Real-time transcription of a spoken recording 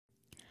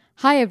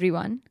Hi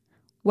everyone.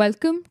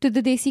 Welcome to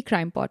the Desi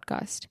Crime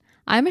Podcast.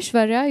 I'm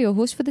Ashwarya, your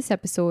host for this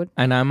episode.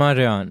 And I'm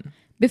Aryan.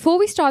 Before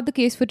we start the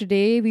case for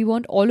today, we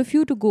want all of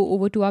you to go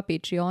over to our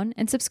Patreon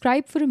and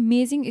subscribe for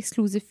amazing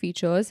exclusive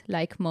features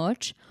like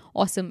merch,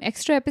 awesome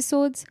extra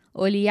episodes,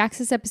 early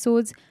access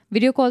episodes,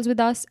 video calls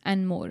with us,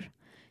 and more.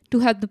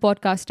 To help the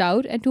podcast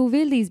out and to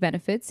avail these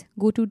benefits,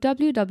 go to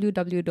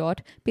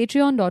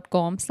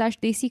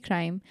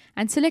www.patreon.com/desicrime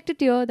and select a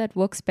tier that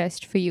works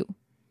best for you.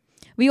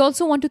 We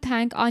also want to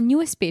thank our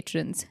newest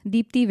patrons,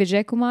 Deepthi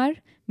Vijay Kumar,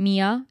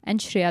 Mia, and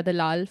Shreya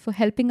Dalal, for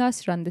helping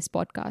us run this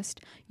podcast.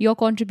 Your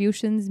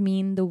contributions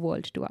mean the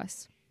world to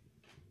us.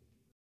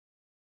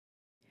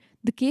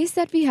 The case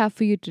that we have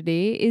for you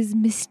today is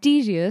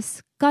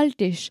mysterious,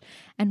 cultish,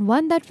 and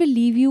one that will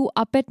leave you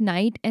up at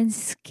night and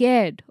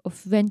scared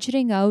of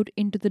venturing out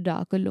into the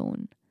dark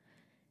alone.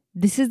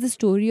 This is the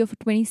story of a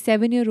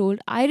 27-year-old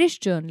Irish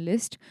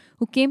journalist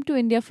who came to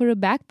India for a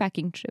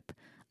backpacking trip,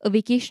 a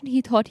vacation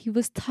he thought he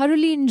was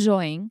thoroughly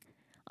enjoying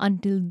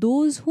until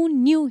those who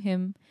knew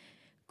him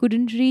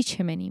couldn't reach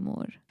him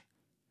anymore.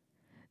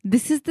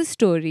 This is the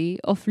story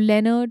of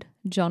Leonard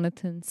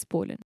Jonathan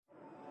Spollen.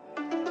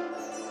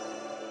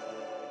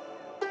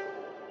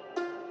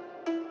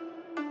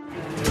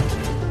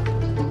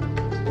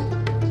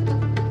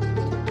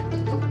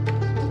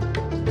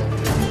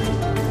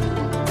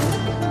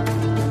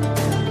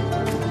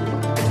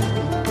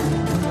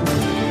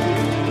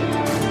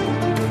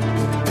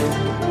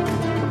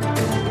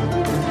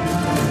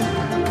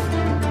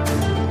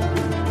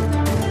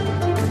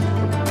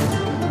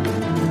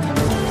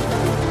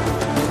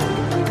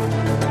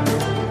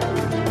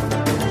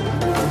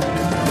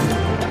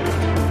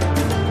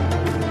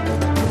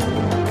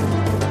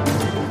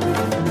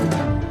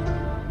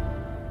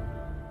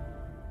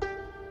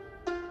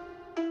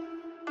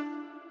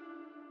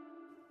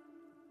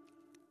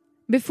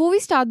 Before we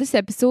start this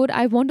episode,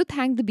 I want to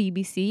thank the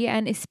BBC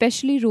and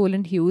especially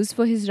Roland Hughes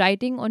for his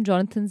writing on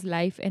Jonathan's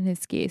life and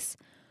his case.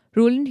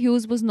 Roland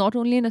Hughes was not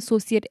only an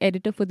associate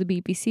editor for the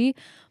BBC,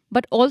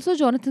 but also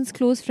Jonathan's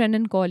close friend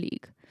and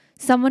colleague,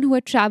 someone who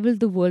had travelled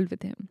the world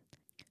with him.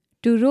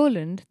 To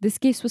Roland, this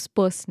case was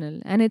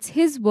personal, and it's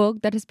his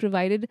work that has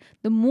provided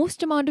the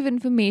most amount of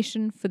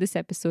information for this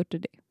episode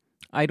today.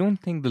 I don't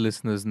think the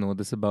listeners know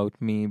this about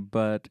me,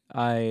 but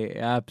I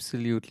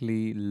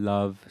absolutely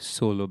love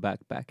solo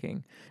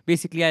backpacking.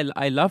 Basically,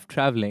 I love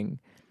traveling,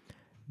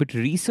 but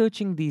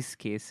researching these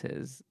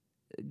cases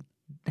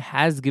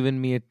has given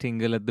me a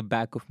tingle at the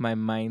back of my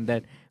mind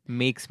that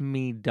makes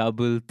me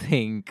double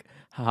think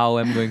how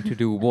I'm going to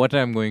do, what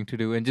I'm going to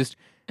do, and just,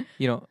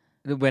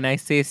 when I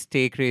say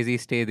stay crazy,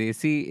 stay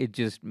desi, it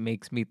just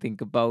makes me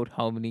think about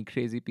how many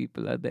crazy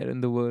people are there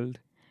in the world.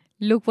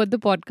 Look what the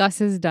podcast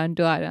has done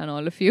to Aryan,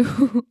 all of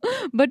you.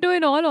 But no,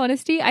 in all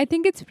honesty, I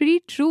think it's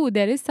pretty true.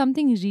 There is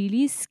something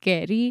really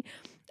scary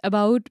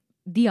about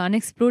the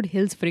unexplored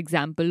hills, for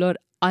example, or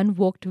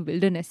unwalked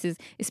wildernesses,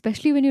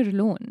 especially when you're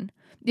alone.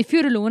 If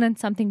you're alone and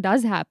something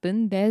does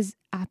happen, there's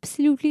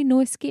absolutely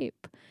no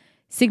escape.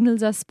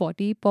 Signals are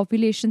spotty,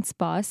 population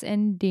sparse,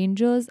 and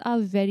dangers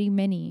are very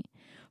many.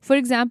 For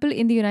example,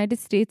 in the United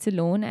States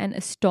alone, an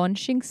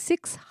astonishing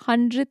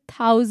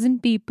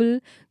 600,000 people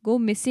go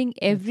missing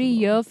every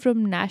year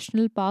from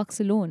national parks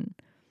alone.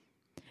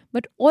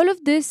 But all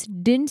of this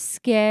didn't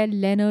scare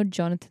Leonard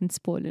Jonathan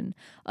Spollen,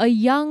 a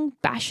young,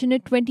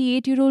 passionate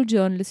 28-year-old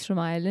journalist from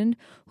Ireland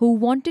who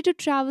wanted to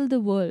travel the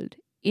world,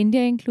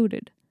 India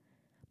included.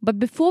 But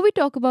before we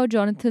talk about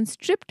Jonathan's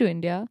trip to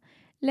India,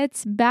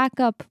 let's back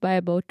up by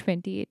about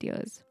 28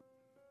 years.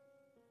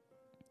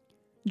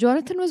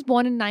 Jonathan was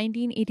born in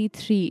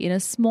 1983 in a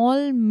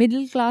small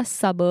middle-class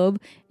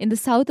suburb in the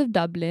south of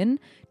Dublin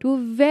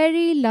to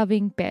very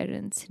loving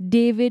parents,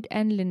 David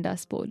and Linda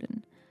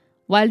Spollen.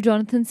 While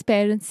Jonathan's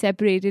parents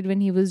separated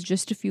when he was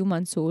just a few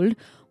months old,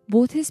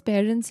 both his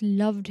parents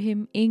loved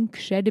him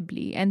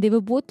incredibly and they were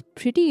both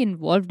pretty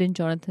involved in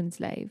Jonathan's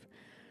life.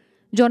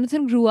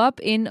 Jonathan grew up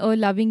in a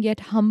loving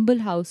yet humble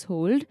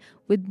household,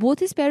 with both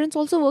his parents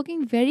also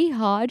working very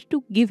hard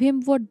to give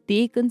him what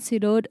they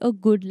considered a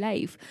good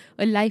life,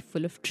 a life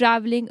full of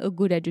traveling, a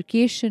good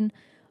education,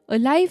 a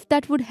life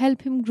that would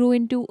help him grow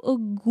into a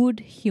good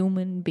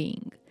human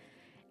being.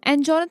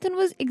 And Jonathan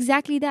was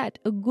exactly that,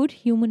 a good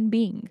human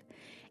being.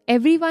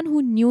 Everyone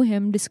who knew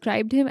him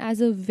described him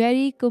as a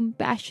very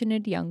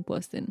compassionate young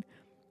person.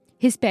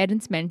 His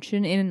parents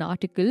mention in an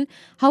article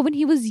how when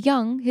he was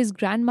young, his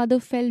grandmother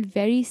fell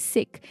very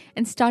sick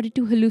and started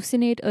to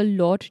hallucinate a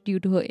lot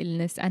due to her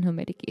illness and her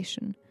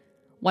medication.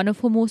 One of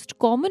her most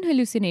common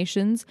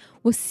hallucinations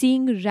was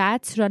seeing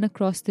rats run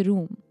across the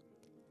room.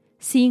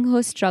 Seeing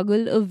her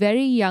struggle, a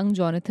very young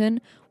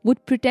Jonathan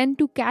would pretend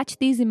to catch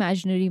these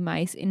imaginary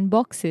mice in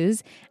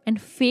boxes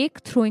and fake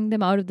throwing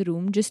them out of the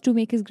room just to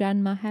make his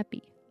grandma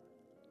happy.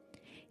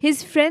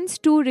 His friends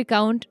too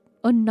recount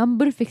a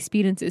number of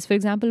experiences. For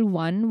example,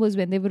 one was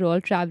when they were all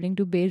traveling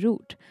to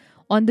Beirut.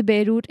 On the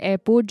Beirut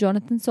airport,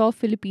 Jonathan saw a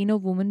Filipino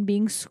woman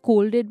being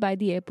scolded by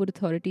the airport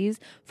authorities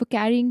for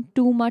carrying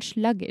too much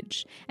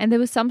luggage. And there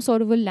was some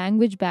sort of a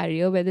language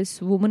barrier where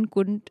this woman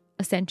couldn't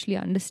essentially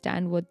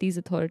understand what these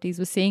authorities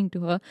were saying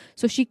to her,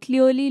 so she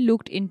clearly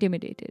looked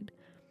intimidated.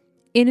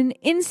 In an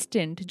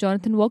instant,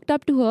 Jonathan walked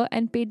up to her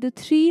and paid the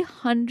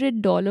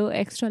 $300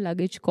 extra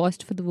luggage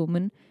cost for the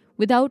woman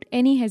without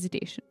any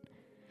hesitation.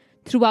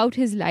 Throughout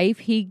his life,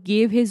 he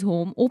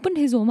opened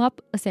his home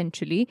up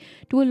essentially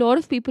to a lot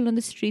of people on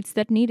the streets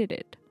that needed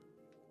it.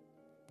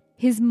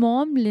 His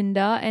mom,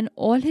 Linda, and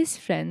all his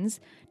friends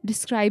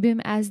describe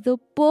him as the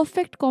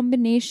perfect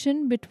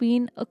combination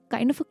between a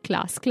kind of a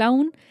class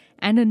clown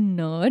and a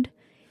nerd.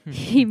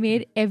 He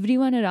made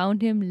everyone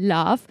around him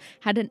laugh,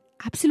 had an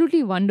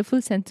absolutely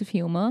wonderful sense of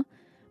humor,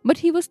 but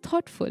he was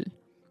thoughtful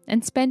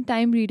and spent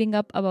time reading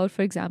up about,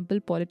 for example,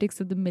 politics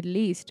of the Middle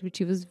East, which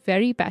he was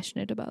very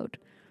passionate about.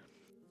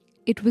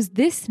 It was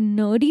this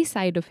nerdy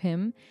side of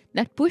him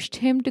that pushed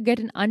him to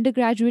get an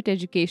undergraduate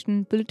education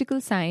in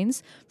political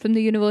science from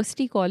the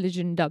University College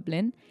in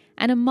Dublin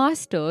and a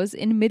master's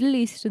in Middle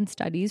Eastern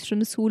Studies from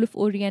the School of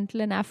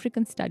Oriental and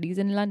African Studies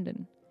in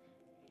London.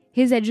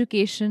 His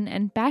education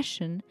and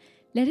passion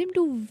led him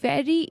to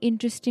very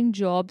interesting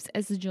jobs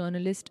as a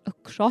journalist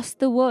across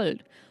the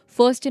world.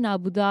 First in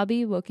Abu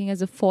Dhabi, working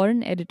as a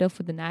foreign editor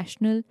for The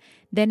National,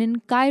 then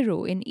in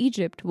Cairo, in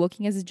Egypt,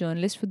 working as a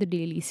journalist for the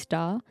Daily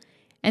Star,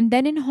 and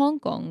then in Hong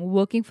Kong,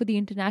 working for the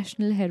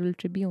International Herald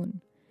Tribune.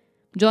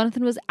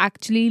 Jonathan was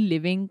actually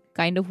living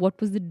kind of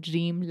what was the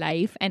dream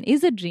life and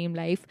is a dream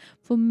life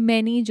for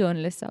many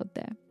journalists out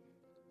there.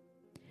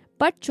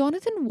 But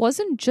Jonathan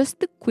wasn't just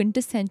the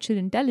quintessential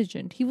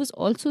intelligent, he was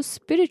also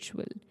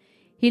spiritual.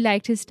 He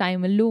liked his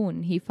time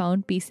alone, he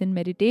found peace in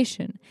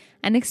meditation,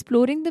 and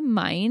exploring the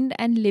mind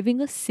and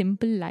living a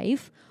simple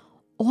life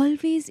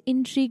always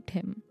intrigued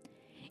him.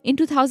 In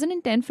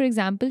 2010, for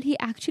example, he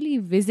actually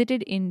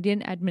visited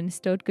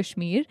Indian-administered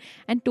Kashmir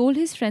and told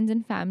his friends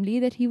and family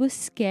that he was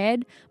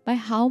scared by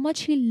how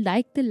much he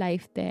liked the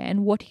life there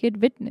and what he had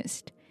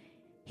witnessed.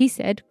 He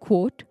said,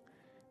 quote,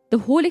 "The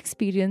whole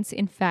experience,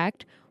 in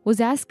fact,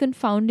 was as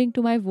confounding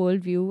to my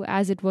worldview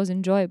as it was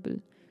enjoyable,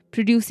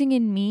 producing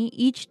in me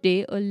each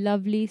day a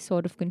lovely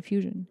sort of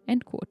confusion."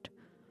 End quote.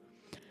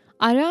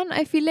 Aran,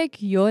 I feel like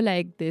you're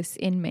like this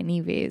in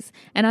many ways.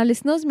 And our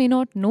listeners may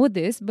not know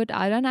this, but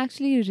Aran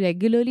actually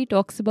regularly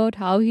talks about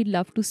how he'd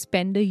love to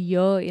spend a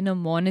year in a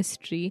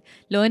monastery,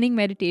 learning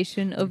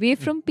meditation, away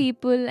from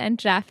people and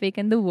traffic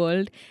and the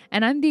world.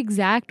 And I'm the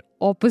exact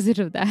opposite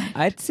of that.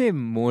 I'd say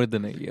more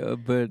than a year,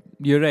 but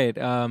you're right.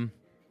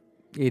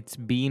 It's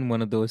been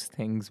one of those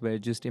things where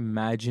just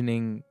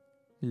imagining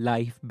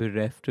life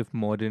bereft of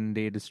modern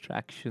day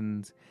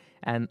distractions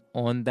and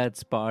on that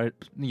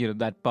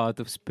that path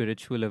of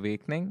spiritual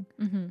awakening,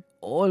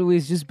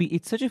 always just be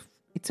it's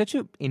such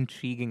a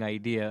intriguing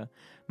idea.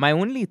 My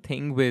only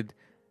thing with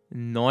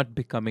not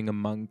becoming a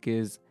monk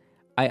is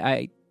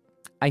I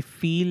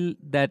feel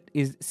that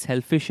is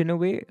selfish in a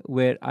way,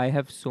 where I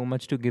have so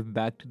much to give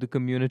back to the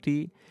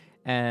community,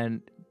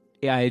 and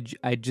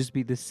I'd just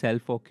be this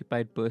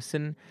self-occupied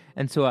person.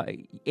 And so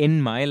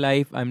in my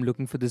life, I'm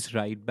looking for this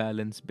right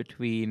balance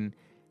between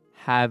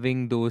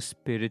having those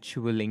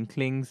spiritual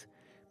inklings,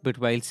 but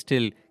while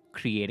still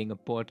creating a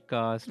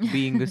podcast,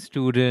 being a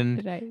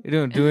student, Right.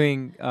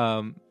 Doing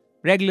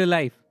regular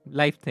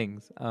life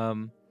things.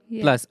 Yeah.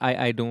 Plus,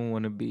 I don't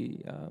want to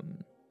be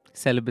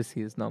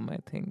celibacy is not my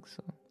thing.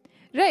 So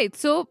Right.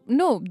 So,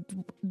 no,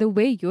 the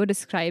way you're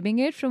describing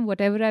it, from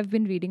whatever I've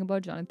been reading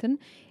about Jonathan,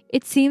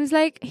 it seems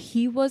like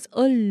he was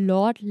a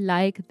lot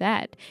like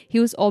that. He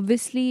was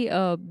obviously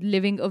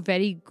living a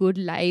very good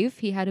life.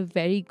 He had a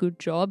very good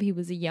job. He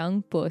was a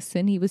young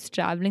person. He was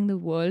traveling the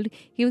world.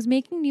 He was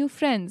making new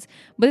friends.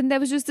 But then there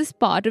was just this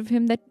part of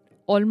him that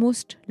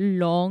almost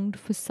longed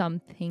for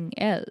something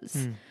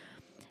else.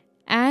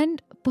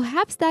 And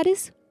perhaps that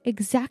is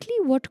exactly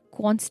what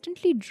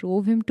constantly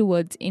drove him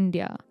towards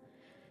India.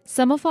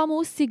 Some of our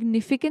most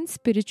significant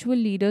spiritual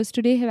leaders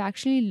today have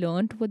actually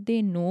learnt what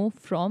they know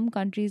from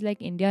countries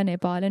like India,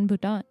 Nepal, and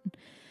Bhutan.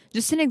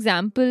 Just an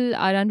example,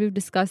 Aran, we've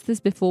discussed this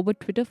before, but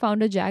Twitter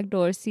founder Jack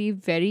Dorsey,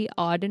 very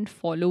ardent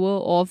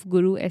follower of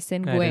Guru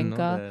S.N. I didn't know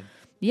Goenka. that.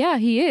 Yeah,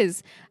 he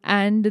is.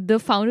 And the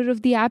founder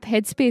of the app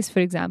Headspace,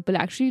 for example,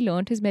 actually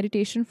learnt his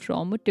meditation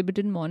from a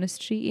Tibetan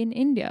monastery in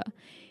India.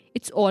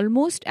 It's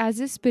almost as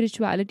if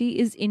spirituality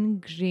is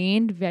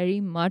ingrained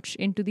very much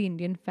into the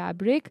Indian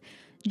fabric,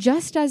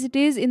 just as it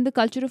is in the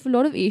culture of a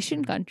lot of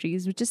Asian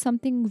countries, which is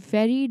something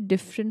very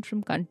different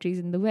from countries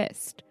in the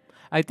West.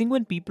 I think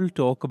when people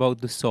talk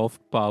about the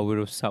soft power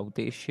of South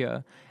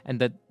Asia and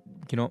that,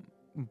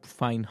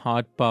 fine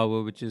hard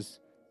power, which is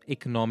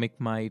economic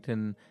might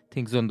and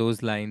things on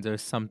those lines, are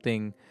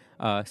something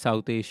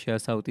South Asia,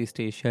 Southeast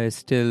Asia is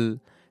still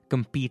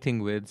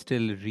competing with,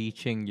 still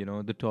reaching,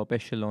 the top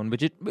echelon,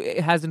 which it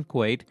hasn't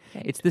quite.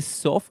 Right. It's this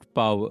soft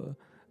power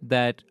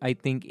that I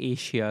think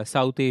Asia,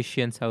 South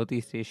Asia and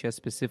Southeast Asia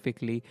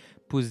specifically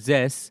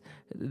possess,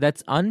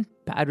 that's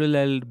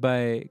unparalleled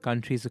by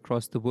countries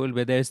across the world,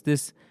 where there's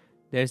this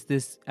there's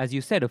this, as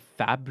you said, a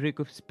fabric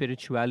of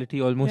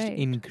spirituality almost Right.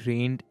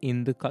 ingrained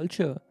in the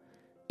culture.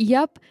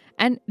 Yup.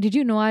 And did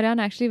you know, Aryan,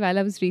 actually, while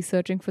I was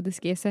researching for this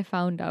case, I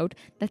found out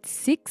that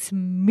 6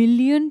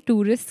 million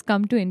tourists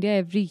come to India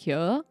every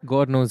year.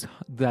 God knows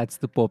that's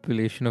the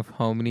population of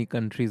how many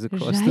countries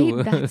across the Right?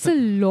 world. That's a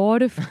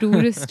lot of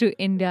tourists to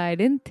India. I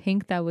didn't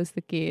think that was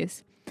the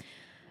case.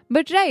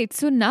 But right,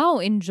 so now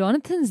in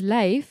Jonathan's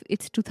life,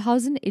 it's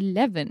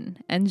 2011,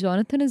 and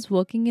Jonathan is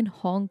working in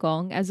Hong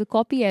Kong as a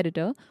copy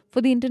editor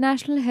for the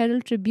International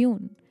Herald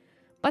Tribune.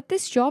 But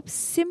this job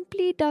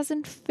simply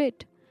doesn't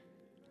fit.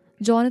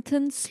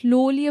 Jonathan,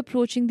 slowly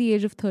approaching the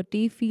age of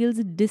 30, feels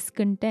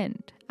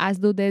discontent, as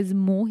though there's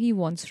more he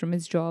wants from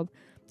his job,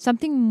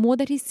 something more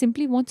that he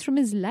simply wants from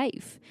his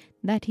life,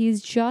 that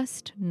he's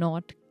just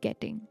not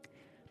getting.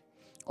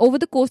 Over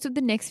the course of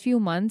the next few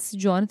months,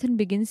 Jonathan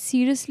begins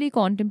seriously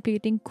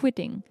contemplating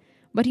quitting,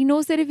 but he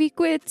knows that if he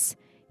quits,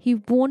 he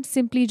won't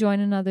simply join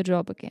another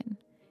job again.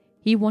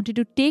 He wanted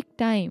to take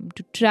time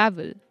to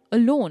travel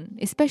alone,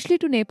 especially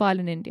to Nepal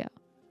and India.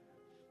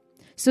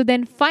 So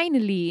then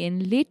finally,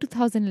 in late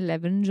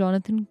 2011,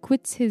 Jonathan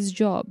quits his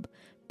job,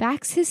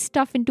 packs his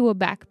stuff into a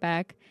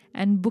backpack,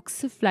 and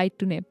books a flight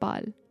to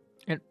Nepal.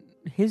 And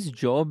his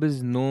job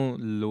is no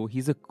low.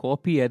 He's a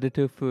copy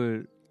editor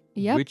for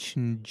Yep. which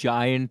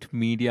giant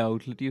media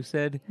outlet you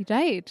said?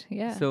 Right,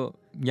 yeah. So,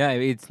 yeah,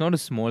 it's not a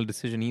small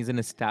decision. He's an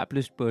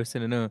established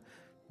person in a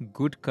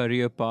good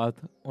career path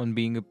on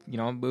being a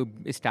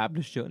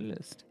established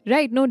journalist.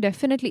 Right, no,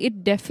 definitely.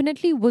 It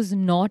definitely was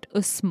not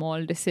a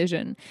small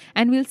decision.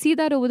 And we'll see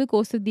that over the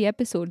course of the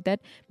episode, that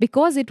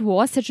because it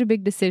was such a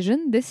big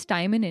decision, this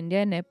time in India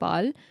and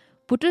Nepal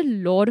put a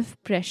lot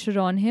of pressure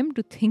on him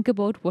to think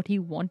about what he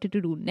wanted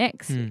to do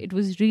next. It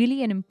was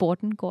really an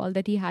important call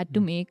that he had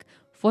to make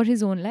for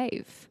his own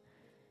life.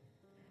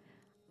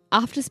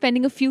 After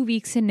spending a few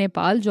weeks in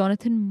Nepal,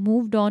 Jonathan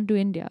moved on to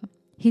India.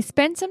 He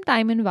spent some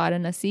time in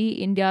Varanasi,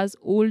 India's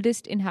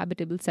oldest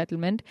inhabitable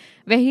settlement,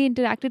 where he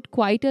interacted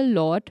quite a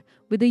lot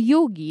with a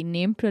yogi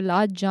named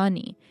Prahlad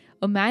Jani,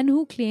 a man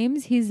who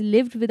claims he's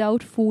lived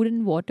without food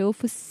and water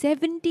for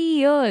 70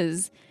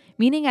 years,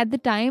 meaning at the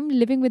time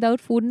living without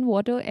food and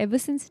water ever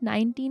since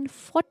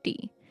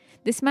 1940.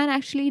 This man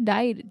actually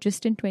died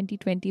just in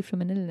 2020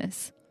 from an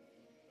illness.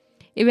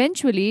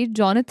 Eventually,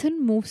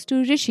 Jonathan moves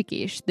to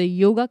Rishikesh, the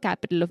yoga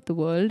capital of the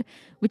world,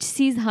 which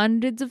sees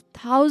hundreds of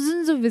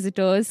thousands of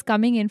visitors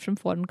coming in from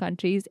foreign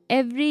countries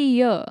every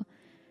year,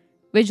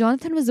 where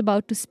Jonathan was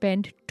about to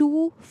spend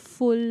 2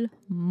 full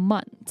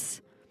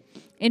months.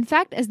 In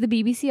fact, as the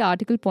BBC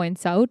article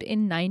points out,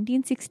 in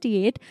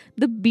 1968,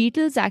 the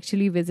Beatles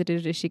actually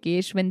visited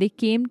Rishikesh when they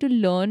came to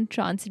learn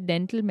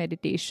transcendental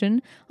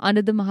meditation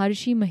under the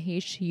Maharishi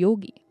Mahesh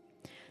Yogi.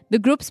 The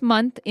group's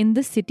month in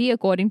the city,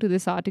 according to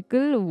this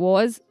article,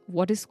 was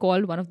what is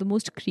called one of the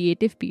most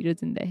creative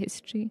periods in their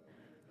history.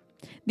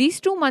 These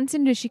 2 months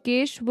in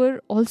Rishikesh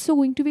were also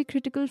going to be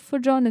critical for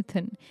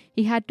Jonathan.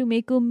 He had to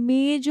make a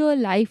major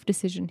life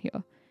decision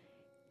here.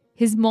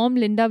 His mom,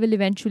 Linda, will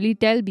eventually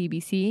tell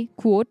BBC,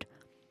 quote,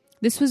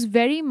 "This was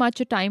very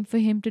much a time for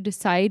him to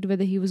decide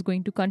whether he was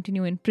going to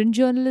continue in print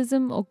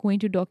journalism or going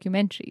to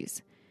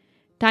documentaries.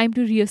 Time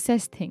to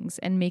reassess things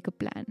and make a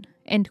plan."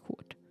 End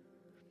quote.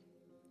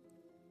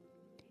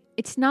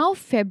 It's now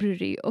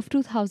February of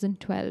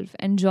 2012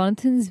 and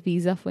Jonathan's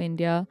visa for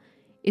India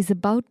is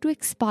about to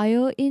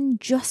expire in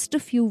just a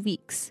few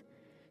weeks.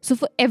 So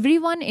for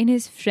everyone in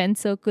his friend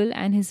circle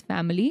and his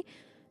family,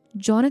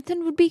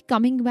 Jonathan would be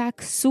coming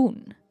back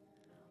soon.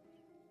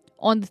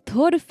 On the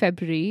 3rd of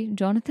February,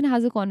 Jonathan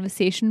has a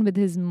conversation with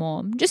his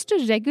mom, just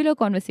a regular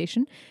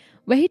conversation,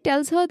 where he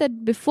tells her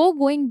that before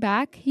going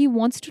back, he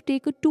wants to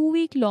take a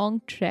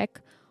 2-week-long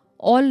trek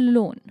all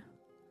alone.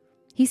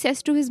 He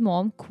says to his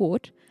mom,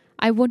 quote,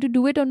 "I want to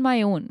do it on my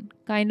own,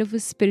 kind of a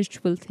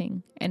spiritual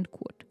thing," end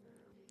quote.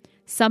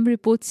 Some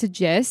reports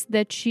suggest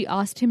that she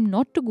asked him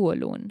not to go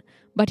alone,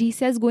 but he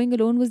says going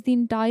alone was the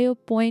entire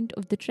point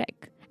of the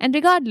trek. And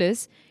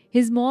regardless,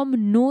 his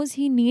mom knows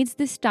he needs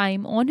this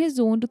time on his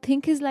own to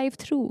think his life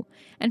through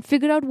and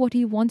figure out what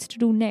he wants to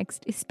do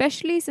next,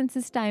 especially since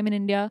his time in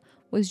India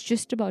was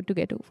just about to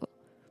get over.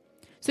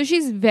 So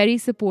she's very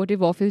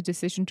supportive of his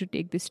decision to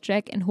take this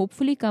trek and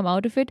hopefully come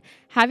out of it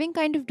having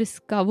kind of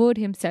discovered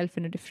himself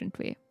in a different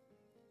way.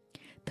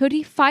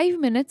 35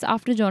 minutes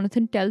after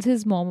Jonathan tells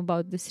his mom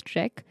about this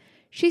trek,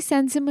 she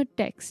sends him a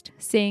text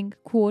saying,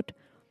 quote,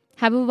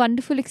 "Have a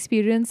wonderful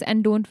experience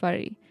and don't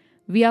worry.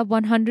 We are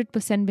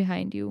 100%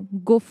 behind you.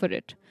 Go for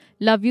it.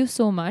 Love you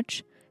so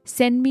much.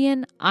 Send me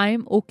an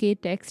I'm okay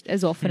text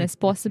as often as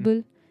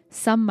possible.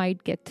 Some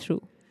might get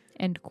through."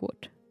 End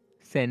quote.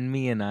 Send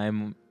me an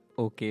I'm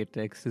okay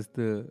text is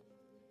the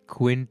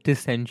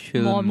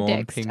quintessential Mom mom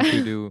text. thing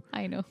to do.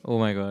 I know. Oh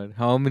my god,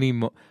 how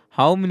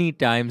many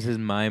times has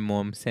my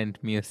mom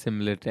sent me a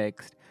similar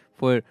text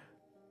for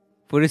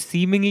a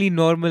seemingly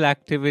normal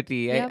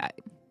activity? Yep.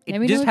 It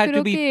Let me just know if had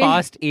you're to okay. be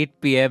past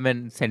 8 p.m.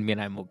 and send me an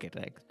I'm okay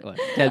text. Or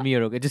tell me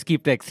you're okay. Just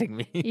keep texting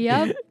me.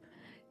 Yep.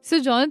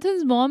 So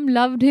Jonathan's mom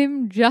loved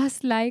him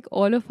just like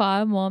all of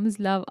our moms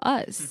love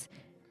us.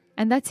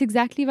 And that's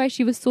exactly why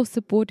she was so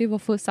supportive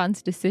of her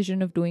son's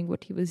decision of doing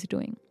what he was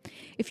doing.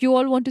 If you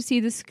all want to see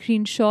the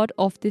screenshot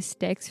of this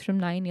text from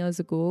 9 years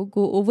ago,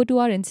 go over to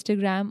our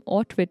Instagram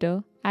or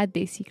Twitter at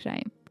Desi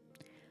Crime.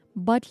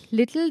 But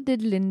little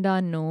did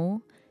Linda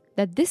know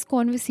that this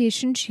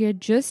conversation she had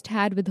just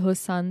had with her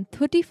son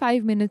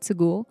 35 minutes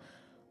ago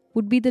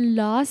would be the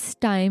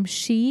last time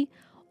she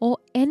or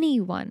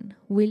anyone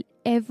will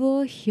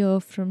ever hear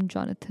from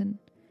Jonathan.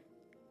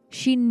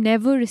 She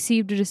never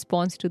received a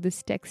response to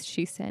this text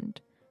she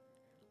sent.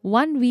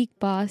 1 week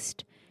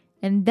passed,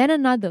 and then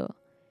another,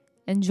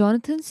 and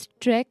Jonathan's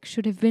trek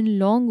should have been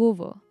long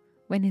over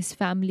when his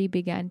family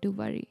began to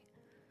worry.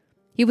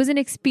 He was an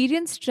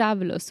experienced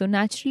traveler, so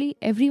naturally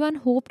everyone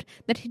hoped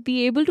that he'd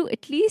be able to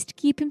at least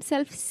keep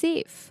himself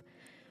safe.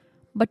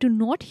 But to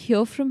not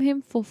hear from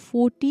him for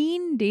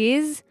 14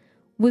 days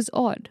was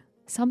odd.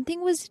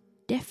 Something was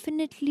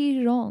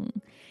definitely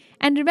wrong.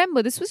 And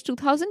remember, this was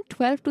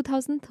 2012,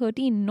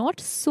 2013, not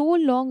so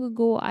long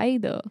ago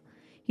either.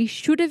 He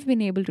should have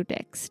been able to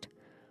text.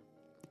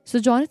 So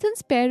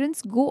Jonathan's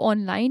parents go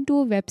online to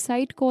a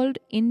website called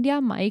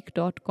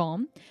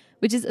indiamike.com,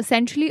 which is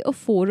essentially a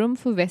forum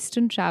for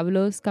Western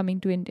travelers coming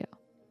to India.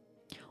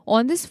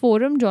 On this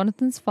forum,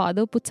 Jonathan's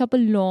father puts up a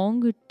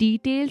long,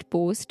 detailed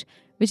post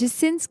which has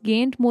since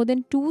gained more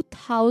than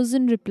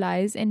 2,000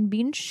 replies and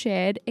been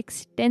shared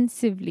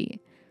extensively.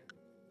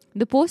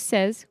 The post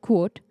says,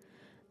 quote,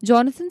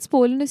 Jonathan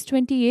Spollen is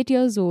 28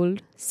 years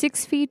old,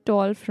 6 feet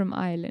tall, from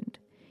Ireland.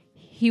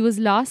 He was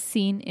last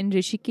seen in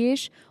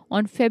Rishikesh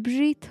on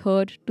February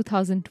 3rd,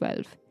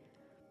 2012.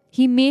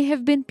 He may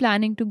have been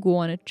planning to go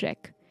on a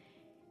trek.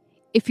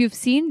 If you've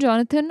seen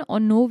Jonathan or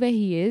know where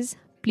he is,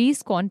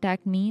 please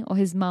contact me or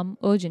his mum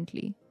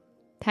urgently.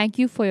 Thank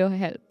you for your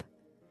help.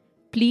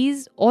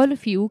 Please, all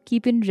of you,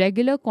 keep in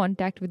regular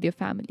contact with your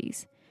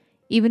families.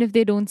 Even if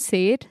they don't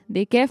say it,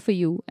 they care for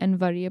you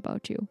and worry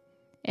about you.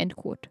 End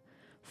quote.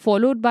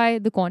 Followed by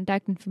the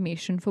contact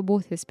information for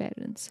both his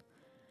parents.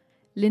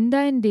 Linda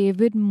and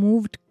David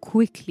moved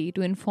quickly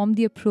to inform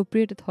the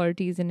appropriate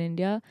authorities in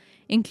India,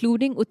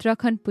 including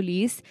Uttarakhand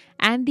police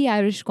and the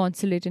Irish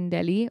consulate in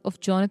Delhi, of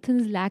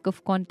Jonathan's lack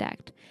of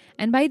contact.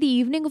 And by the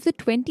evening of the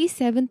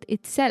 27th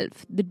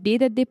itself, the day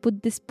that they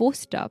put this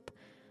post up,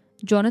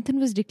 Jonathan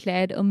was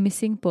declared a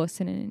missing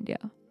person in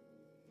India.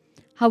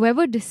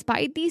 However,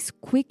 despite these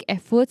quick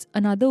efforts,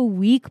 another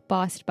week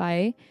passed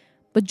by,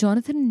 but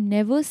Jonathan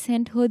never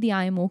sent her the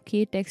 "I'm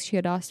okay" text she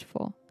had asked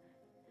for.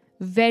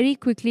 Very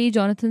quickly,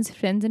 Jonathan's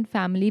friends and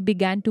family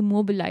began to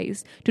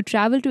mobilize to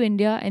travel to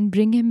India and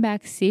bring him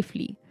back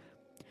safely.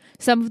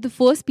 Some of the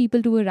first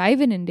people to arrive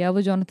in India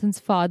were Jonathan's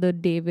father,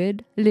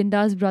 David,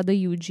 Linda's brother,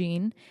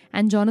 Eugene,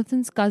 and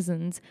Jonathan's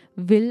cousins,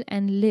 Will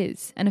and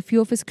Liz, and a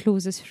few of his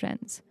closest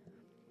friends.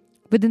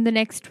 Within the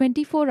next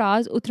 24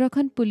 hours,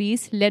 Uttarakhand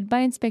police, led by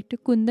Inspector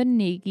Kundan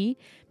Negi,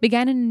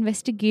 began an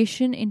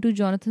investigation into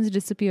Jonathan's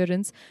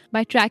disappearance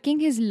by tracking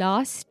his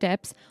last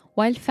steps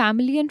while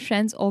family and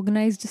friends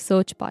organized a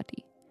search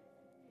party.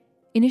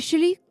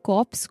 Initially,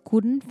 cops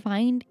couldn't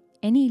find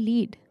any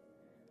lead.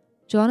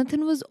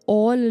 Jonathan was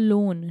all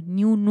alone,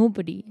 knew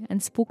nobody,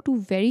 and spoke to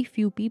very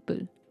few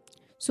people.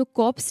 So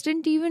cops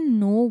didn't even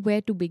know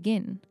where to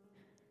begin.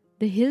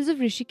 The hills of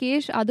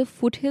Rishikesh are the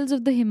foothills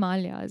of the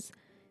Himalayas,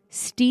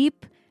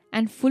 steep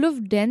and full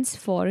of dense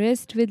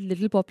forest with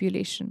little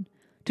population.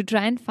 To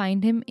try and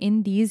find him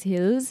in these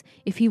hills,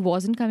 if he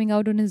wasn't coming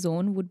out on his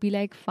own, would be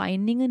like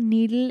finding a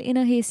needle in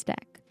a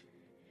haystack.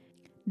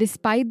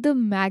 Despite the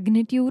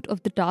magnitude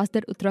of the task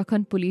that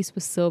Uttarakhand police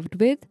was served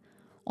with,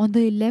 on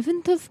the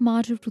 11th of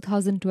March of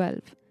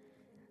 2012,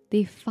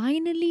 they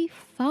finally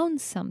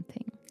found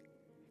something.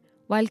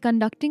 While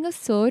conducting a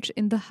search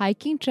in the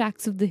hiking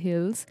tracks of the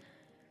hills,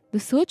 the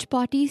search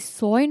party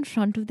saw in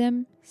front of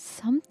them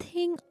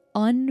something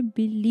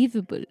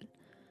unbelievable.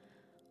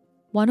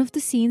 One of the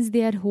scenes they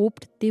had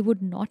hoped they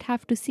would not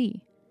have to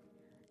see.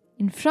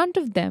 In front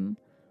of them,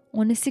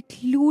 on a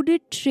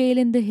secluded trail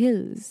in the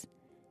hills,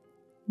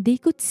 they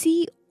could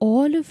see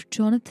all of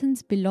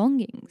Jonathan's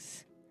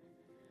belongings.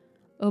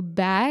 A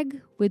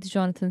bag with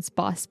Jonathan's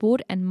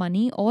passport and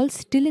money all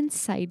still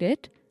inside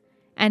it,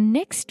 and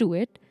next to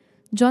it,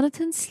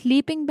 Jonathan's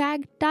sleeping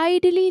bag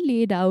tidily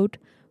laid out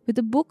with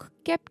a book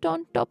kept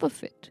on top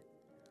of it.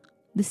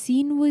 The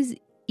scene was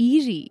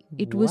eerie.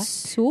 It was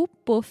so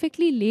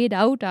perfectly laid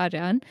out,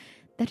 Aryan,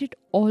 that it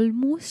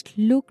almost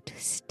looked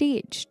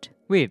staged.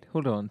 Wait,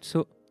 hold on.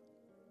 So,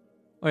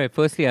 alright,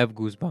 firstly, I have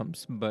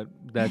goosebumps, but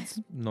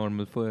that's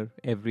normal for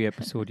every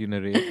episode you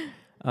narrate.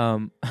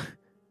 How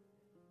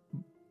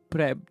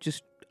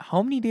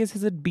many days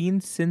has it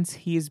been since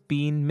he has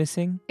been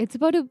missing? It's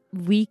about a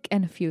week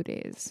and a few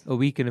days. A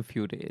week and a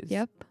few days.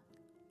 Yep.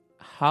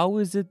 How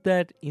is it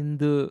that in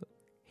the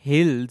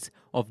hills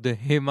of the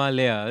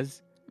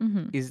Himalayas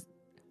is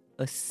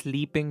a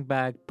sleeping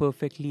bag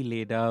perfectly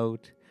laid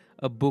out,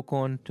 a book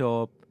on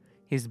top,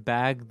 his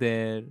bag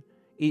there?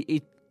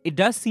 It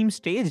does seem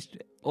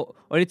staged, or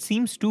it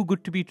seems too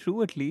good to be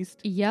true at least.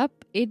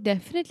 Yep, it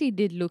definitely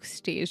did look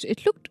staged.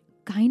 It looked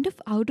kind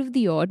of out of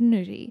the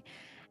ordinary.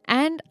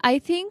 And I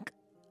think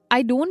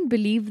I don't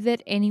believe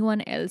that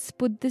anyone else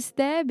put this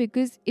there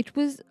because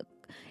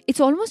it's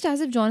almost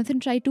as if Jonathan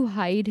tried to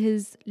hide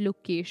his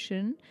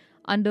location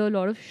under a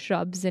lot of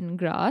shrubs and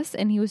grass,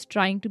 and he was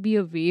trying to be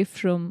away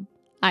from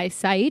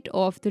eyesight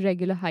of the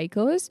regular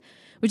hikers,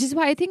 which is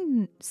why I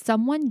think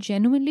someone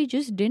genuinely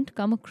just didn't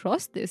come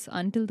across this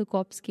until the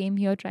cops came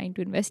here trying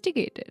to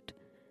investigate it.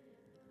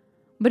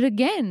 But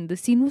again, the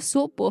scene was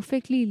so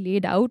perfectly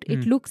laid out,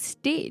 it looked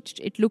staged.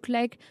 It looked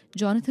like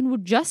Jonathan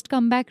would just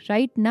come back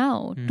right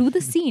now to the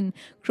scene,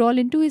 crawl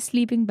into his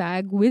sleeping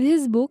bag with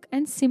his book,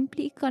 and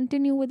simply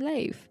continue with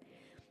life.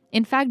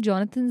 In fact,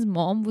 Jonathan's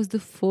mom was the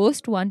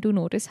first one to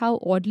notice how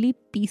oddly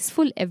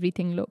peaceful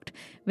everything looked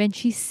when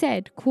she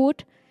said,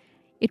 quote,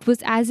 "It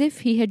was as if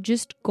he had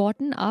just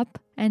gotten up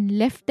and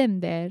left them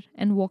there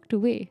and walked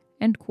away,"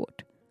 end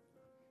quote.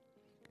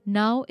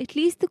 Now, at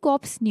least the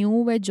cops knew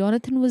where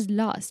Jonathan was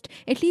last.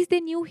 At least they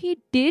knew he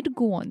did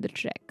go on the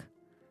trek.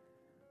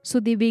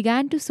 So they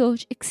began to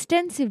search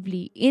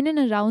extensively in and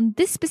around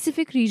this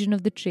specific region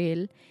of the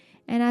trail,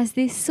 and as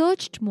they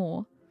searched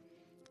more,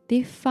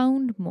 they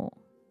found more.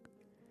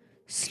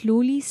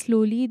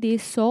 Slowly, they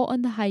saw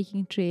on the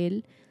hiking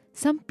trail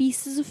some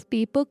pieces of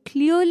paper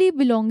clearly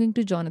belonging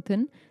to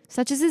Jonathan,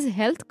 such as his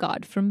health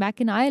card from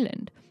back in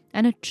Ireland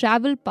and a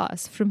travel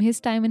pass from his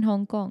time in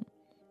Hong Kong.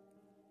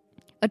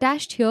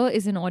 Attached here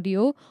is an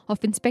audio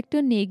of Inspector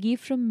Negi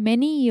from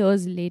many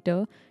years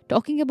later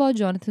talking about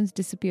Jonathan's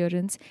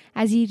disappearance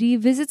as he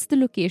revisits the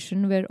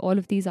location where all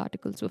of these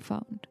articles were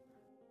found.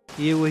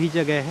 ये वही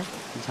जगह है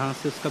जहाँ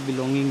से उसका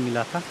belonging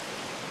मिला था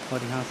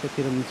और यहाँ से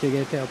फिर हम नीचे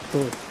गए थे। अब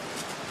तो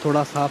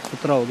थोड़ा साफ़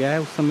सुथरा हो गया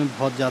है, उस समय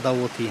बहुत ज़्यादा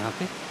वो थी यहाँ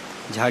पे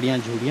झाड़ियाँ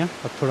झूड़ियाँ,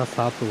 अब थोड़ा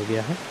साफ़ हो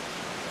गया है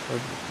और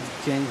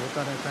चेंज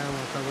होता रहता है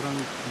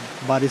वातावरण,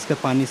 बारिश के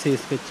पानी से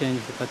इस पर चेंज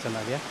होता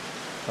चला गया।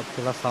 अब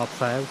थोड़ा साफ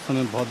सा है, उस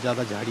समय बहुत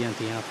ज़्यादा झाड़ियाँ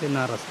थी यहाँ पे,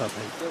 ना रास्ता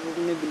था। जब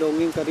उसने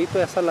बिलोंगिंग करी तो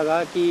ऐसा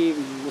लगा कि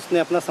उसने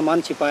अपना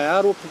सामान छिपाया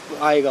और वो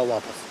आएगा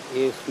वापस,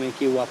 ये उसमें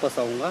कि वापस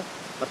आऊँगा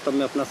और तब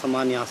मैं अपना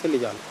सामान यहाँ से ले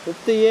जाऊँ।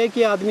 होप तो ये है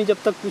कि आदमी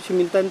जब तक कुछ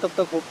मिलता है तब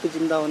तक होप तो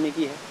ज़िंदा होने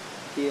की है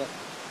कि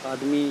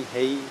आदमी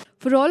है ही।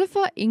 For all of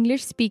our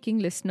English-speaking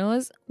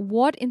listeners,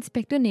 what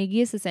Inspector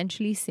Negi is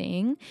essentially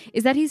saying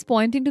is that he's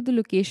pointing to the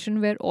location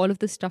where all of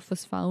the stuff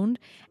was found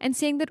and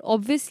saying that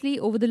obviously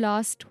over the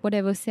last,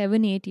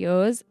 7-8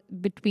 years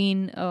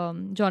between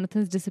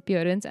Jonathan's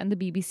disappearance and the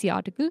BBC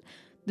article,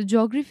 the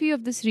geography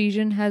of this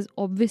region has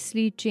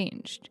obviously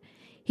changed.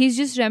 He's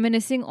just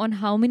reminiscing on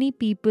how many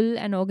people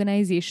and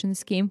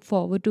organizations came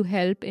forward to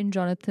help in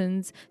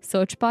Jonathan's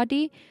search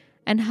party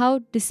and how,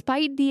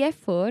 despite the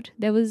effort,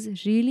 there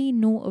was really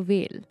no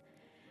avail.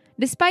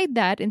 Despite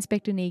that,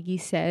 Inspector Negi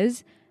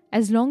says,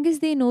 as long as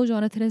they know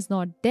Jonathan is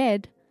not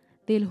dead,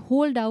 they'll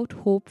hold out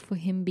hope for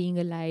him being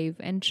alive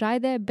and try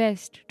their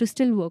best to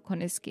still work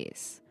on his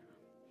case.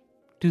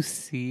 To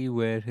see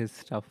where his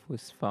stuff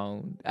was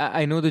found.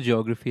 I know the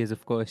geography has,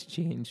 of course,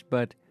 changed,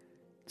 but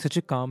such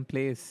a calm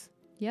place.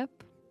 Yep.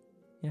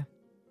 Yeah.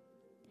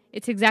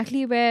 It's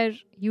exactly where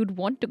you'd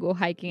want to go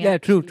hiking. Yeah,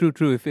 actually.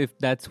 true. If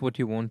that's what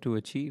you want to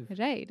achieve.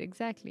 Right,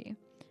 exactly.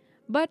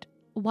 But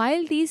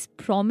while these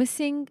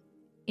promising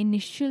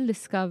initial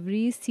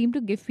discoveries seemed to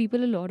give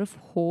people a lot of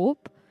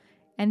hope,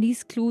 and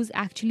these clues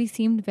actually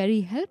seemed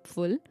very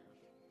helpful,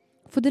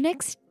 for the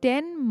next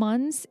 10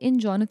 months in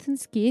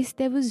Jonathan's case,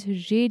 there was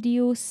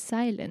radio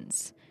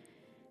silence.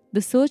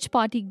 The search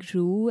party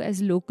grew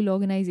as local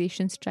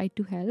organizations tried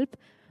to help,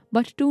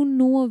 but to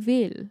no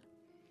avail.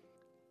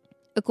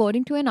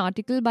 According to an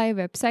article by a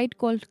website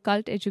called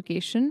Cult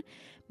Education,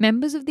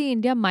 members of the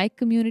India Mike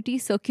community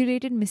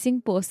circulated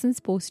missing persons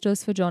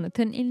posters for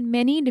Jonathan in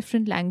many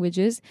different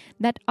languages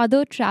that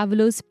other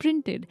travelers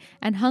printed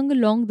and hung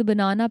along the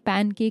Banana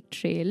Pancake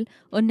Trail,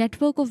 a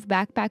network of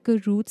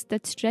backpacker routes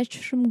that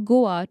stretched from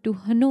Goa to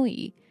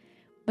Hanoi.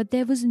 But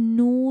there was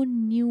no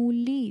new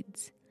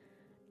leads,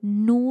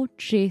 no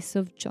trace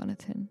of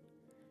Jonathan.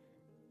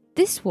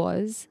 This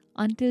was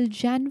until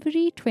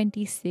January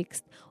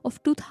 26th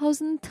of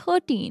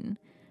 2013,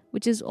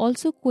 which is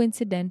also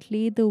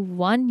coincidentally the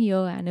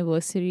 1-year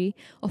anniversary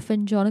of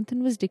when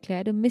Jonathan was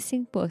declared a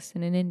missing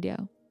person in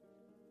India.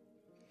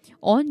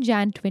 On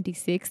Jan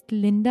 26th,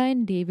 Linda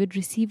and David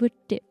receive a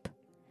tip.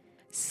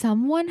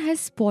 Someone has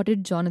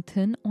spotted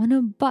Jonathan on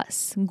a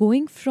bus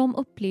going from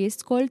a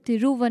place called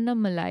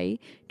Tiruvannamalai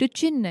to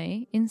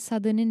Chennai in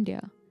southern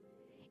India.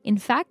 In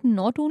fact,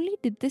 not only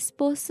did this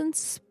person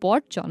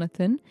spot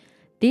Jonathan,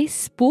 they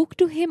spoke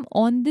to him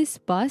on this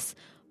bus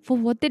for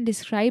what they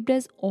described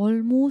as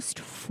almost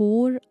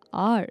 4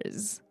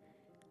 hours.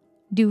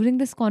 During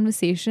this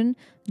conversation,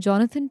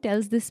 Jonathan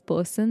tells this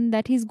person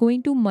that he's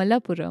going to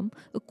Malappuram,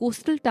 a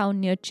coastal town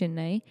near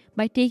Chennai,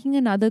 by taking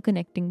another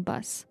connecting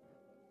bus.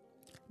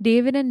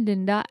 David and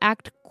Linda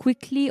act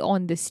quickly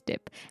on this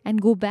tip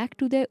and go back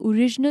to their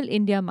original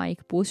India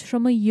Mike post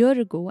from a year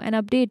ago and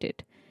update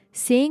it,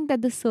 saying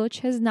that the search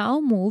has now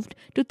moved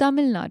to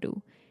Tamil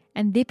Nadu,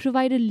 and they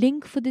provide a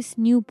link for this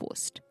new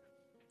post.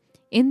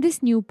 In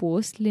this new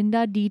post,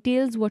 Linda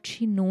details what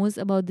she knows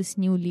about this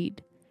new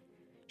lead.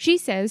 She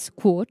says,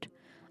 quote,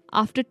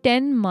 After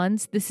 10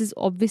 months, this is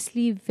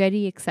obviously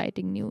very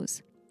exciting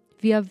news.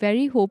 We are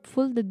very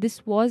hopeful that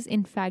this was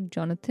in fact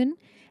Jonathan,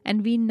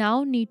 and we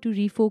now need to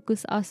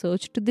refocus our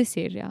search to this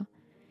area.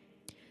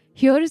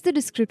 Here is the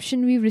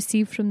description we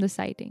received from the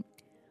sighting.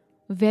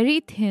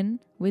 Very thin,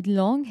 with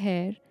long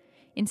hair,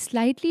 in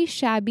slightly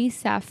shabby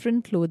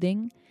saffron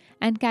clothing,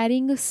 and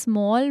carrying a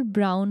small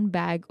brown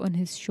bag on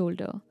his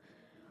shoulder.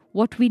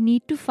 What we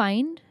need to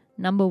find: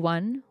 number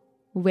 1,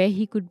 where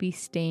he could be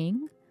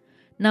staying.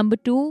 Number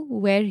 2,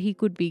 where he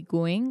could be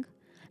going.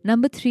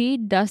 Number 3,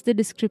 does the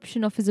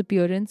description of his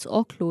appearance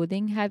or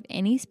clothing have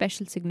any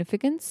special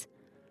significance?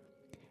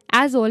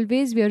 As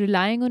always, we are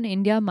relying on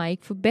India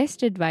Mike for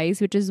best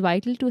advice, which is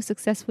vital to a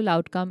successful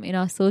outcome in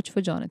our search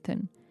for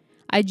Jonathan.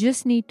 I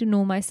just need to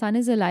know my son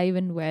is alive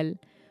and well.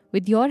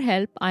 With your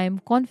help, I am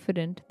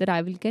confident that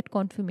I will get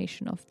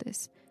confirmation of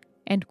this.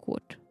 End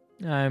quote.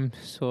 I'm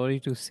sorry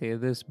to say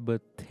this,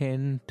 but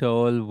thin,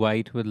 tall,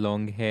 white with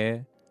long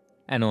hair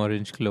and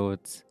orange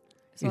clothes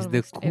is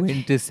the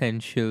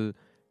quintessential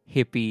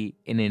hippie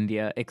in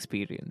India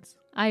experience.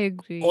 I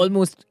agree.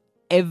 Almost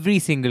every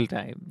single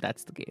time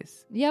that's the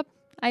case. Yep,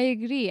 I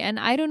agree. And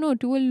I don't know,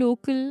 to a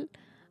local,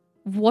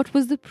 what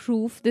was the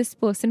proof this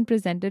person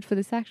presented for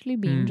this actually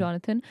being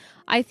Jonathan?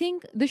 I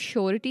think the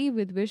surety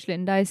with which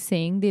Linda is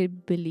saying they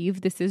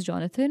believe this is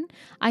Jonathan,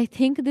 I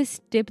think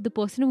this tip, the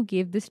person who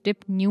gave this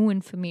tip knew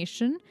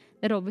information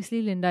that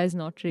obviously Linda is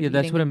not revealing.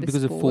 Yeah, that's what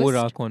because a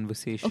 4-hour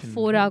conversation. A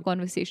 4-hour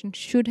conversation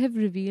should have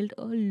revealed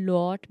a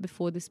lot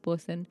before this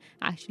person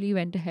actually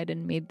went ahead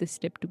and made this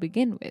tip to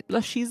begin with.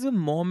 Plus, she's a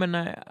mom, and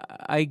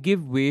I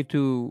give way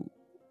to,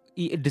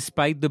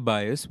 despite the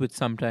bias, which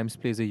sometimes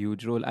plays a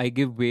huge role, I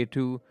give way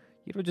to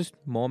just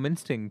mom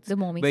instincts. The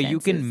mommy where senses,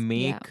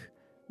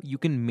 you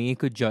can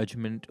make a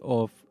judgment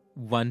of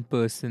one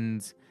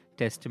person's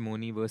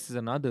testimony versus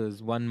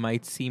another's. One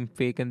might seem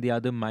fake and the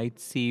other might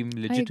seem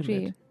legitimate. I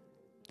agree.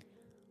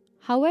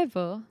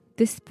 However,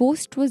 this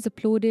post was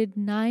uploaded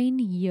 9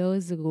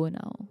 years ago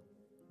now.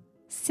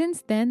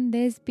 Since then,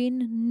 there's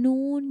been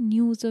no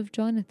news of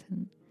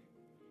Jonathan.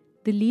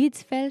 The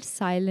leads fell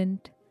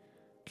silent,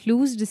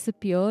 clues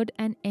disappeared,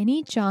 and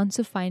any chance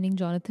of finding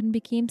Jonathan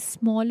became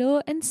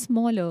smaller and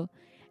smaller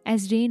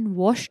as rain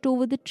washed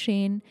over the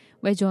train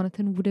where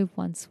Jonathan would have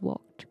once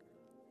walked.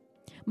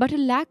 But a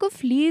lack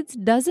of leads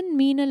doesn't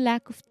mean a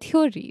lack of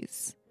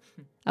theories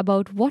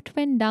about what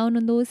went down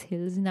on those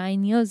hills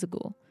 9 years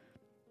ago.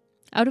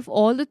 Out of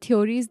all the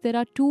theories, there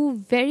are 2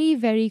 very,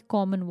 very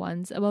common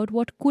ones about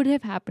what could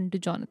have happened to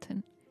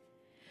Jonathan.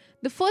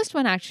 The first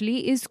one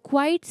actually is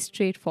quite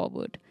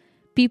straightforward.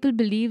 People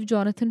believe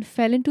Jonathan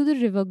fell into the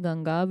river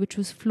Ganga, which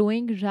was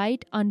flowing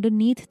right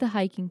underneath the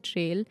hiking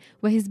trail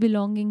where his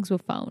belongings were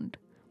found.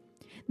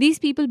 These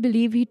people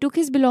believe he took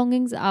his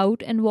belongings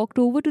out and walked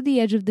over to the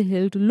edge of the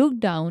hill to look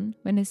down.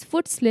 When his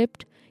foot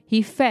slipped,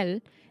 he fell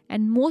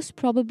and most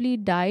probably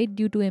died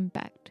due to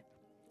impact.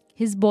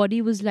 His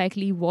body was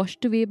likely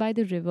washed away by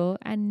the river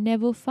and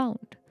never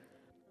found.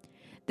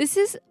 This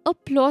is a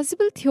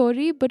plausible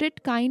theory, but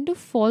it kind of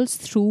falls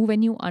through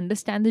when you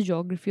understand the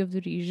geography of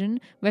the region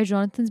where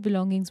Jonathan's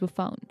belongings were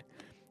found.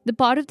 The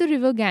part of the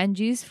river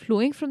Ganges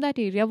flowing from that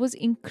area was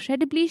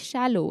incredibly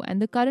shallow and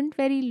the current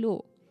very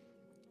low.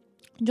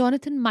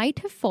 Jonathan might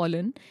have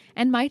fallen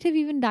and might have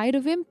even died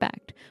of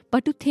impact,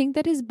 but to think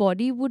that his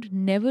body would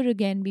never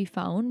again be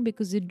found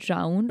because it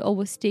drowned or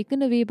was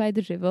taken away by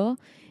the river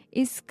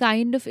is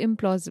kind of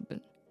implausible.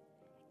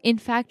 In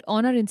fact,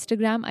 on our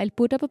Instagram, I'll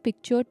put up a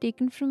picture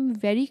taken from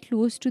very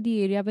close to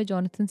the area where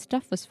Jonathan's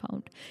stuff was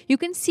found. You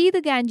can see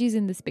the Ganges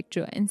in this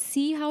picture and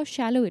see how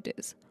shallow it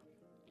is.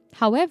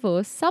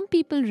 However, some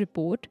people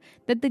report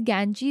that the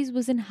Ganges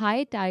was in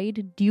high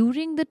tide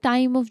during the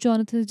time of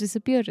Jonathan's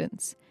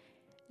disappearance.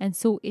 And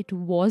so it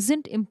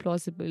wasn't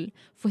implausible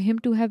for him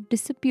to have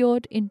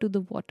disappeared into the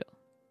water.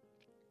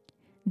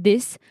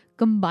 This,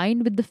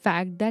 combined with the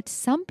fact that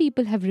some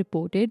people have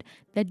reported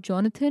that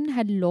Jonathan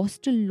had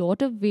lost a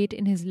lot of weight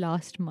in his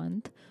last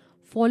month,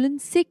 fallen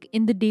sick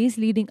in the days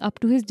leading up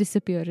to his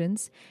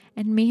disappearance,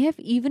 and may have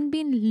even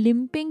been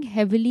limping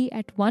heavily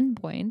at one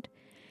point,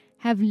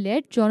 have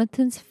led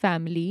Jonathan's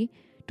family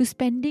to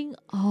spending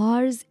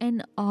hours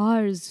and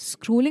hours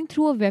scrolling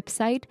through a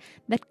website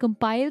that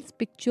compiles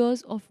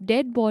pictures of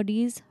dead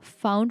bodies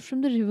found from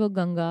the river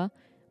Ganga,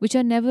 which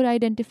are never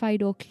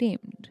identified or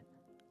claimed.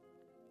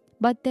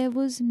 But there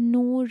was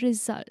no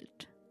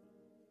result.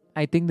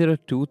 I think there are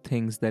 2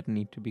 things that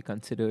need to be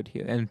considered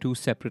here, and 2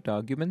 separate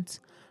arguments.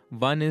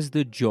 One is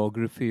the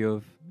geography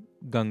of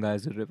Ganga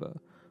as a river,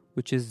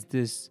 which is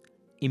this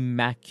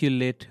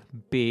immaculate,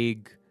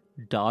 big,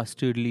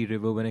 dastardly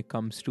river when it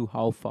comes to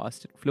how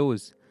fast it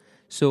flows.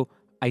 So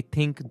I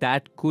think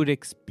that could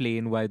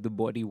explain why the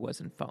body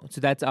wasn't found.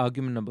 So that's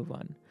argument number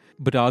 1.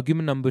 But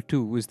argument number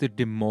 2 is the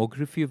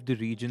demography of the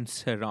region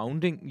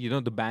surrounding,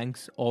 the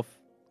banks of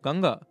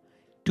Ganga.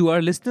 To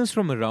our listeners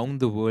from around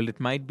the world, it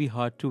might be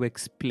hard to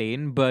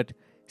explain, but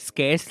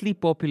scarcely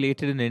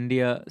populated in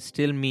India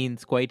still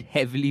means quite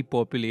heavily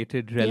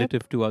populated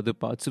relative to other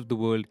parts of the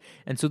world.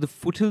 And so the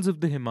foothills of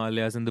the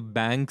Himalayas and the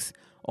banks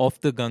of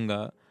the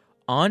Ganga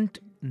aren't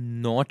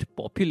not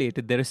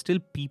populated. There are still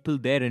people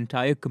there,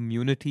 entire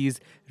communities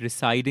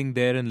residing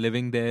there and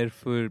living there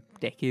for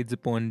decades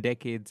upon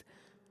decades.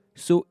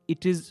 So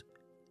it is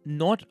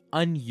not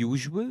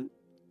unusual,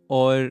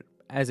 or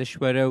as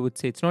Ashwarya would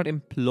say, it's not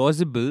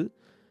implausible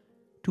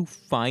to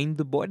find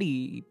the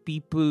body.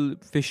 People,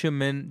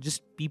 fishermen,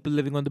 just people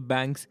living on the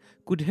banks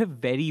could have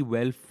very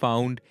well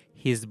found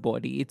his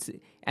body.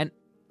 And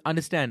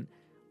understand,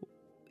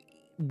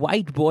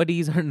 white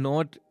bodies are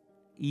not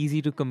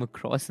easy to come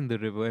across in the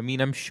river. I mean,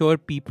 I'm sure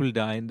people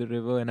die in the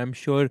river, and I'm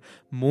sure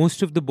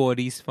most of the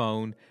bodies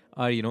found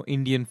are,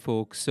 Indian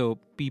folks, so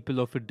people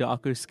of a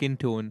darker skin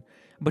tone.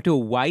 But a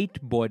white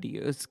body,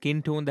 a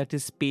skin tone that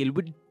is pale,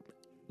 would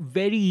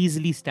very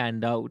easily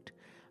stand out.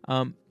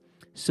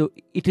 So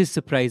it is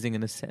surprising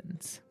in a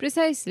sense.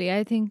 Precisely.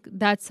 I think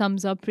that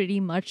sums up pretty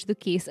much the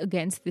case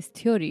against this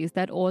theory, is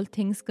that all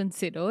things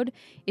considered,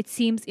 it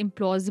seems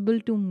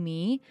implausible to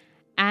me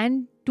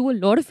and to a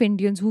lot of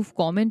Indians who've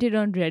commented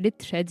on Reddit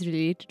threads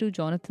related to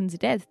Jonathan's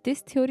death.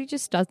 This theory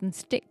just doesn't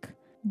stick.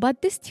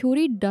 But this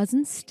theory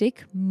doesn't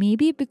stick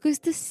maybe because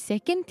the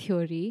second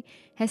theory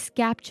has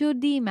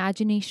captured the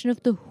imagination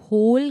of the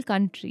whole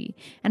country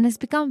and has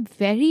become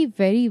very,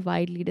 very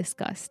widely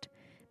discussed.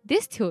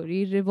 This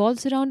theory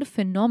revolves around a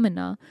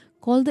phenomena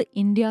called the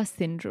India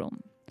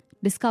syndrome,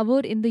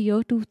 discovered in the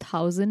year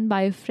 2000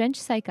 by a French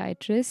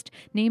psychiatrist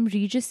named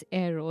Regis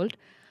Hérold,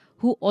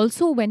 who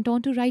also went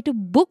on to write a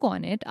book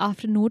on it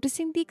after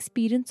noticing the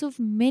experience of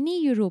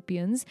many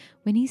Europeans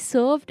when he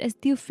served as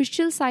the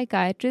official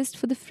psychiatrist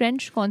for the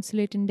French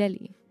consulate in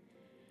Delhi.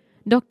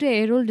 Dr.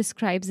 Hérold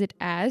describes it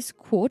as,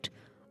 quote,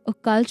 a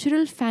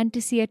cultural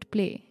fantasy at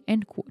play,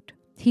 end quote.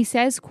 He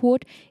says,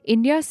 quote,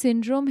 India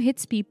syndrome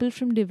hits people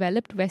from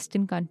developed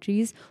Western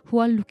countries who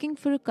are looking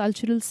for a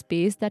cultural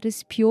space that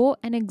is pure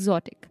and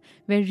exotic,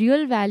 where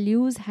real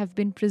values have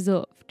been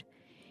preserved.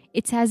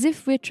 It's as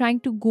if we're trying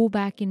to go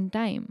back in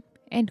time,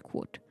 end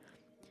quote.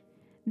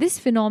 This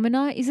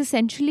phenomena is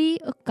essentially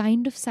a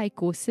kind of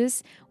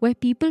psychosis where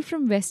people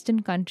from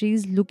Western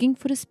countries looking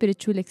for a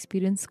spiritual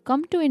experience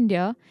come to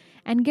India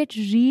and get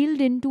reeled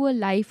into a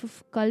life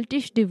of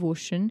cultish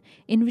devotion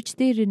in which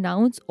they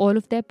renounce all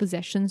of their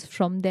possessions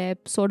from their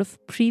sort of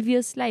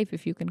previous life,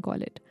 if you can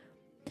call it.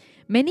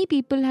 Many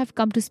people have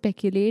come to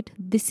speculate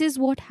this is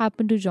what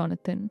happened to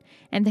Jonathan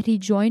and that he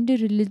joined a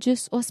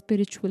religious or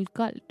spiritual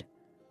cult.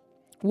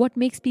 What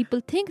makes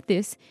people think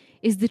this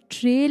is the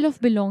trail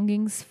of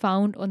belongings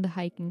found on the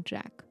hiking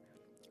track.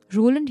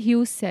 Roland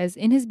Hughes says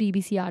in his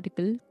BBC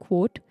article,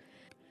 quote,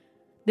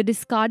 the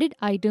discarded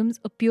items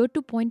appeared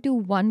to point to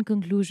one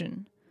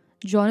conclusion.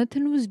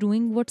 Jonathan was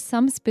doing what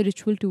some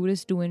spiritual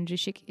tourists do in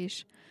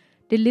Rishikesh,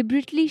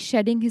 deliberately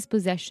shedding his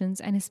possessions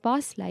and his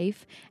past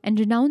life and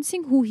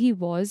renouncing who he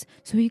was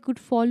so he could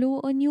follow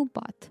a new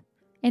path.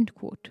 End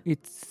quote.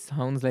 It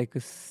sounds like a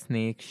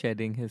snake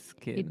shedding his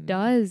skin. It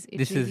does.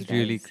 This is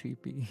really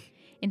creepy.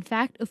 In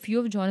fact, a few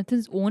of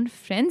Jonathan's own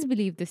friends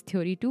believe this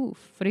theory too.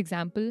 For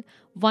example,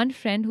 one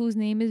friend whose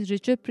name is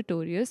Richard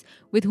Pretorius,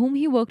 with whom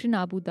he worked in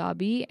Abu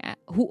Dhabi,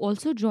 who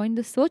also joined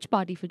the search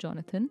party for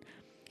Jonathan,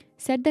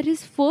 said that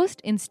his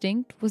first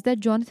instinct was that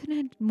Jonathan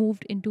had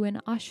moved into an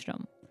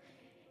ashram.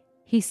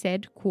 He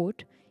said,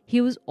 quote,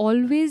 he was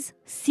always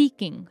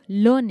seeking,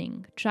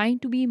 learning, trying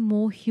to be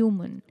more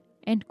human,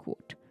 end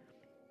quote.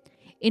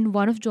 In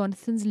one of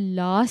Jonathan's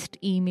last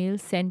emails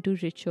sent to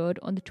Richard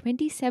on the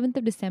 27th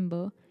of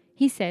December,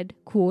 he said,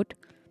 quote,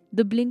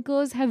 the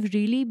blinkers have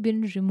really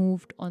been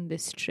removed on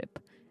this trip,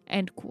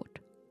 end quote.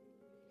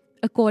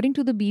 According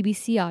to the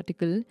BBC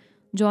article,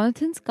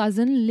 Jonathan's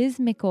cousin Liz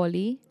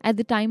Macaulay, at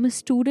the time a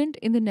student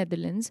in the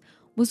Netherlands,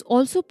 was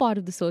also part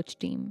of the search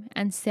team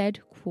and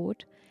said,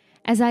 quote,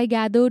 as I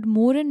gathered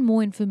more and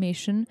more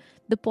information,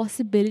 the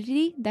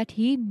possibility that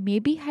he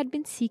maybe had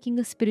been seeking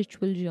a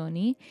spiritual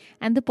journey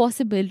and the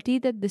possibility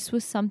that this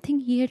was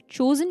something he had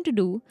chosen to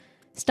do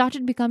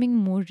started becoming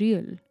more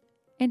real,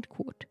 end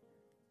quote.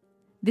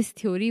 This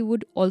theory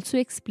would also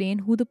explain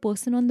who the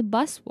person on the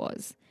bus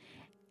was,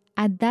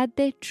 and that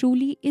there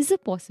truly is a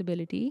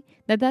possibility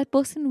that that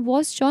person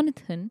was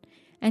Jonathan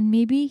and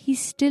maybe he's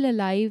still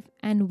alive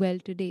and well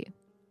today.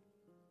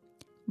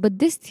 But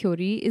this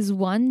theory is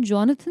one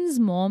Jonathan's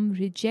mom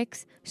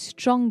rejects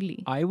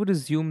strongly. I would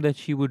assume that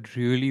she would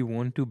really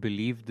want to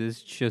believe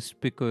this just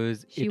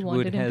because it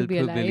would help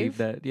her believe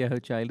that, her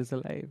child is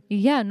alive.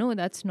 Yeah, no,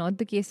 that's not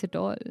the case at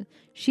all.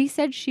 She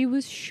said she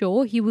was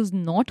sure he was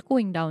not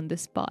going down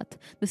this path.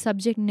 The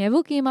subject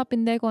never came up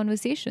in their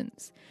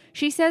conversations.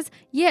 She says,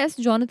 yes,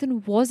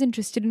 Jonathan was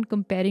interested in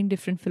comparing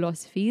different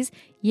philosophies.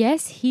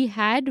 Yes, he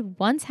had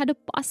once had a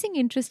passing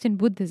interest in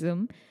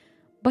Buddhism,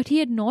 but he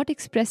had not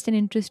expressed an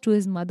interest to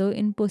his mother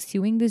in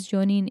pursuing this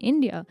journey in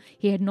India.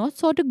 He had not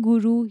sought a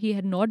guru, he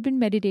had not been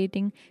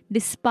meditating,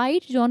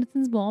 despite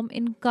Jonathan's mom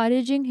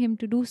encouraging him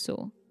to do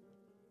so.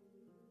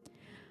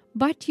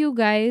 But you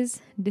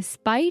guys,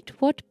 despite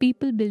what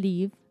people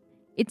believe,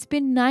 it's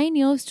been 9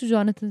 years to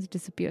Jonathan's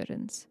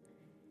disappearance.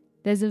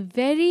 There's a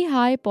very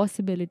high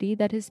possibility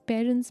that his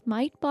parents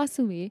might pass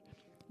away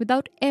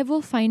without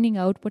ever finding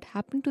out what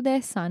happened to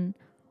their son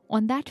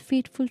on that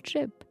fateful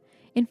trip.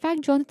 In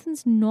fact,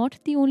 Jonathan's not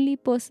the only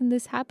person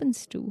this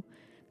happens to.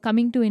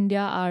 Coming to India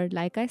are,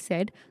 like I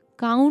said,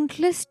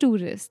 countless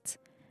tourists,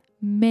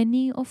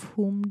 many of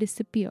whom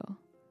disappear.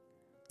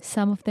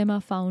 Some of them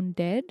are found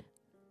dead,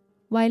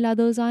 while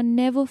others are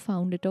never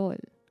found at all.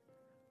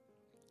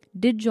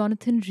 Did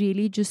Jonathan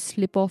really just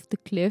slip off the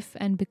cliff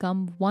and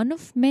become one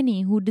of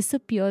many who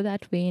disappear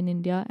that way in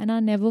India and are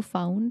never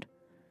found?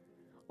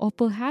 Or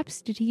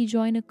perhaps did he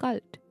join a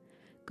cult,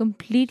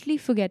 completely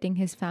forgetting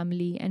his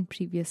family and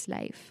previous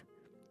life?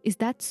 Is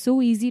that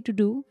so easy to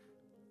do?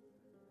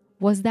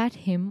 Was that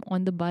him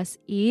on the bus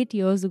 8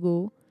 years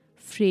ago,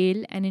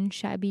 frail and in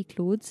shabby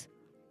clothes?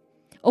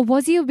 Or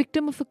was he a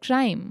victim of a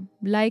crime,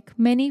 like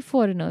many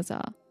foreigners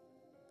are?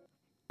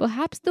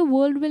 Perhaps the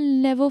world will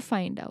never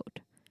find out.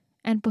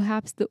 And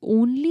perhaps the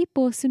only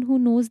person who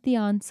knows the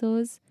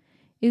answers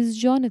is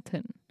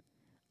Jonathan,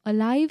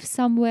 alive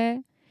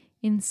somewhere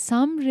in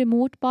some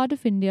remote part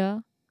of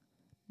India,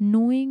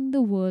 knowing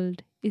the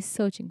world is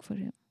searching for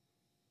him.